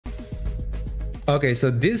Okay, so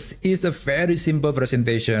this is a very simple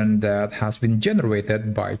presentation that has been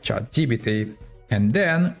generated by ChatGPT. And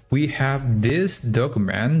then we have this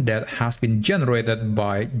document that has been generated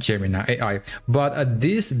by Gemini AI. But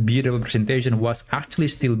this beautiful presentation was actually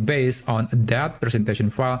still based on that presentation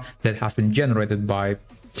file that has been generated by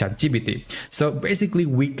ChatGPT. So basically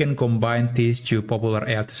we can combine these two popular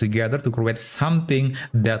AI tools together to create something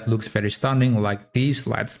that looks very stunning like these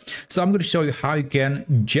slides. So I'm going to show you how you can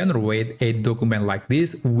generate a document like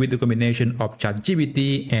this with the combination of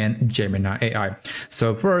ChatGPT and Gemini AI.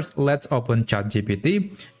 So first, let's open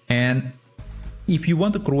ChatGPT, and if you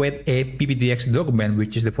want to create a PPTX document,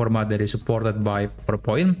 which is the format that is supported by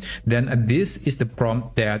PowerPoint, then this is the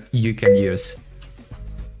prompt that you can use.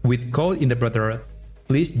 With Code Interpreter,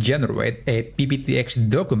 please generate a PPTX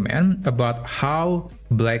document about how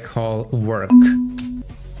black hole work.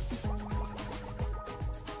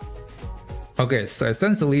 Okay, so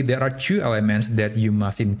essentially there are two elements that you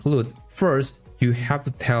must include. First, you have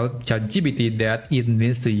to tell ChatGPT that it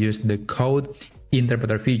needs to use the Code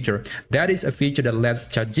Interpreter feature. That is a feature that lets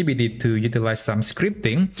ChatGPT to utilize some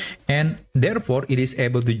scripting, and therefore it is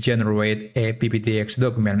able to generate a PPTX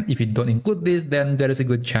document. If you don't include this, then there is a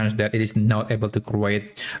good chance that it is not able to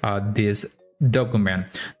create this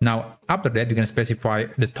document. Now, after that, you can specify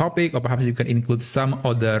the topic, or perhaps you can include some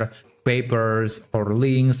other papers or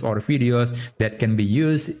links or videos that can be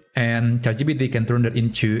used, and ChatGPT can turn that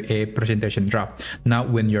into a presentation draft. Now,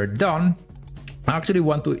 when you're done, I actually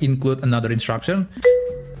want to include another instruction.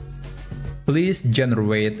 Please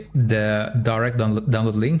generate the direct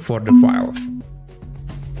download link for the file.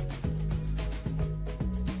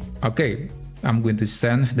 Okay, I'm going to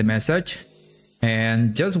send the message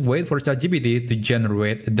and just wait for ChatGPT to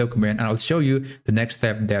generate a document, and I'll show you the next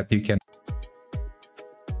step that you can.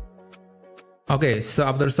 Okay, so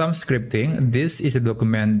after some scripting, this is a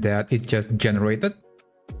document that it just generated.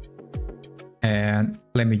 And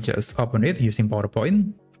let me just open it using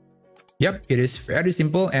PowerPoint. Yep, it is very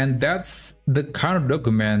simple, and that's the kind of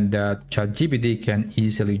document that ChatGPT can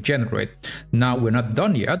easily generate. Now, we're not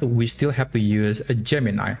done yet. We still have to use a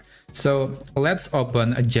Gemini. So let's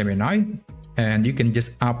open a Gemini, and you can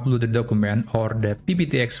just upload the document or the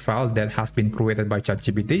PPTX file that has been created by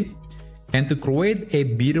ChatGPT. And to create a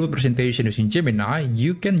beautiful presentation using Gemini,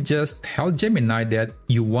 you can just tell Gemini that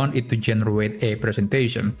you want it to generate a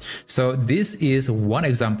presentation. So this is one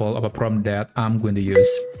example of a prompt that I'm going to use.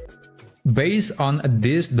 Based on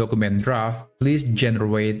this document draft, please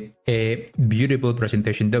generate a beautiful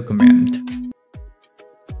presentation document.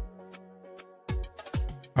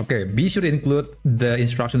 Okay, be sure to include the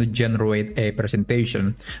instruction to generate a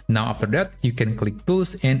presentation. Now, after that, you can click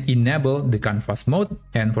Tools and enable the Canvas mode.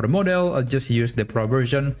 And for the model, I'll just use the Pro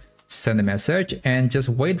version, send a message, and just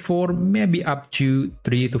wait for maybe up to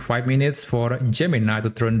 3 to 5 minutes for Gemini to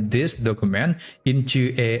turn this document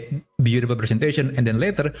into a beautiful presentation. And then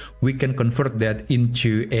later, we can convert that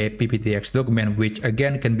into a PPTX document, which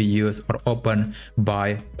again can be used or opened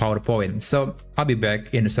by PowerPoint. So I'll be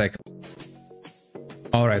back in a second.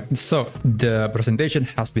 Alright, so the presentation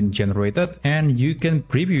has been generated, and you can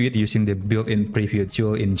preview it using the built-in preview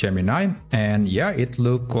tool in Gemini. And yeah, it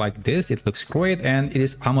looks like this. It looks great, and it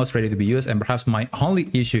is almost ready to be used. And perhaps my only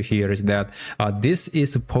issue here is that this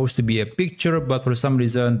is supposed to be a picture, but for some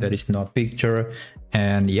reason there is no picture.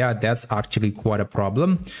 And yeah, that's actually quite a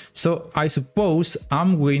problem. So I suppose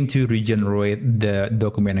I'm going to regenerate the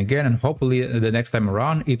document again, and hopefully the next time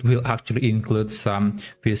around it will actually include some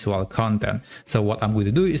visual content. So what I'm going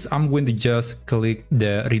to do is I'm going to just click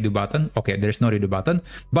the redo button. Okay, there's no redo button,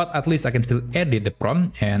 but at least I can still edit the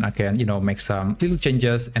prompt, and I can, make some little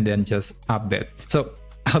changes and then just update. So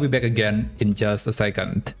I'll be back again in just a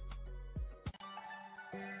second.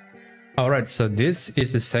 Alright, so this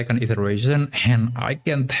is the second iteration, and I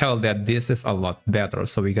can tell that this is a lot better.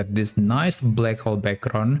 So we got this nice black hole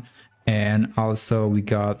background, and also we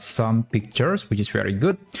got some pictures, which is very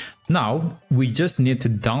good. Now we just need to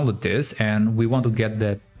download this, and we want to get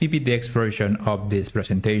the PPTX version of this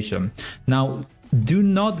presentation. Now, do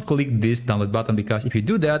not click this download button, because if you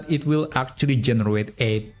do that, it will actually generate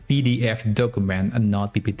a PDF document and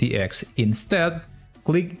not PPTX. Instead,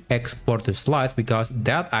 click export to slides, because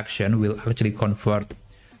that action will actually convert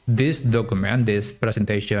this document, this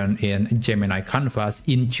presentation in Gemini Canvas,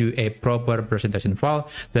 into a proper presentation file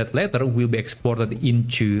that later will be exported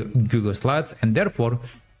into Google Slides, and therefore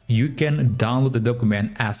you can download the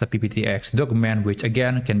document as a PPTX document, which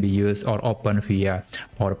again can be used or opened via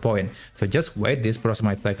PowerPoint. So just wait. This process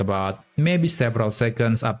might take about maybe several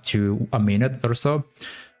seconds up to a minute or so,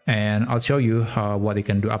 and I'll show you what you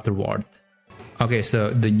can do afterward. Okay, so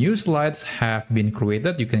the new slides have been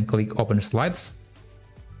created. You can click open slides.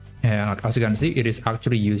 And as you can see, it is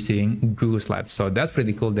actually using Google Slides. So that's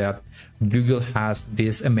pretty cool that Google has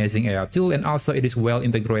this amazing AI tool, and also it is well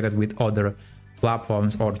integrated with other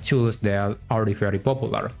platforms or tools that are already very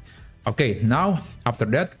popular. Okay, now after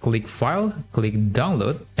that, click File, click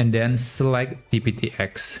Download, and then select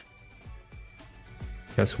PPTX.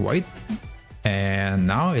 Just wait. And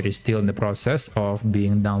now it is still in the process of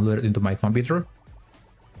being downloaded into my computer.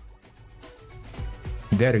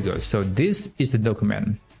 There you go. So this is the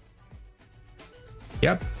document.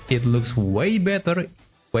 Yep, it looks way better,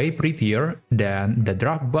 way prettier than the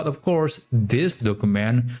draft, but of course, this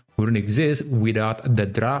document wouldn't exist without the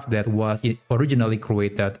draft that was originally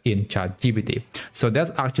created in ChatGPT. So that's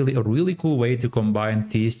actually a really cool way to combine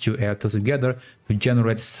these two AI tools together to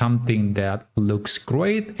generate something that looks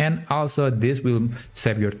great, and also this will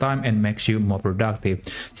save your time and makes you more productive.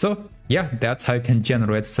 So yeah, that's how you can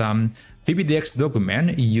generate some PPTX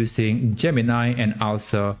document using Gemini and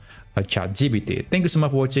also ChatGPT. Thank you so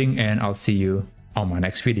much for watching, and I'll see you on my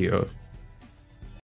next video.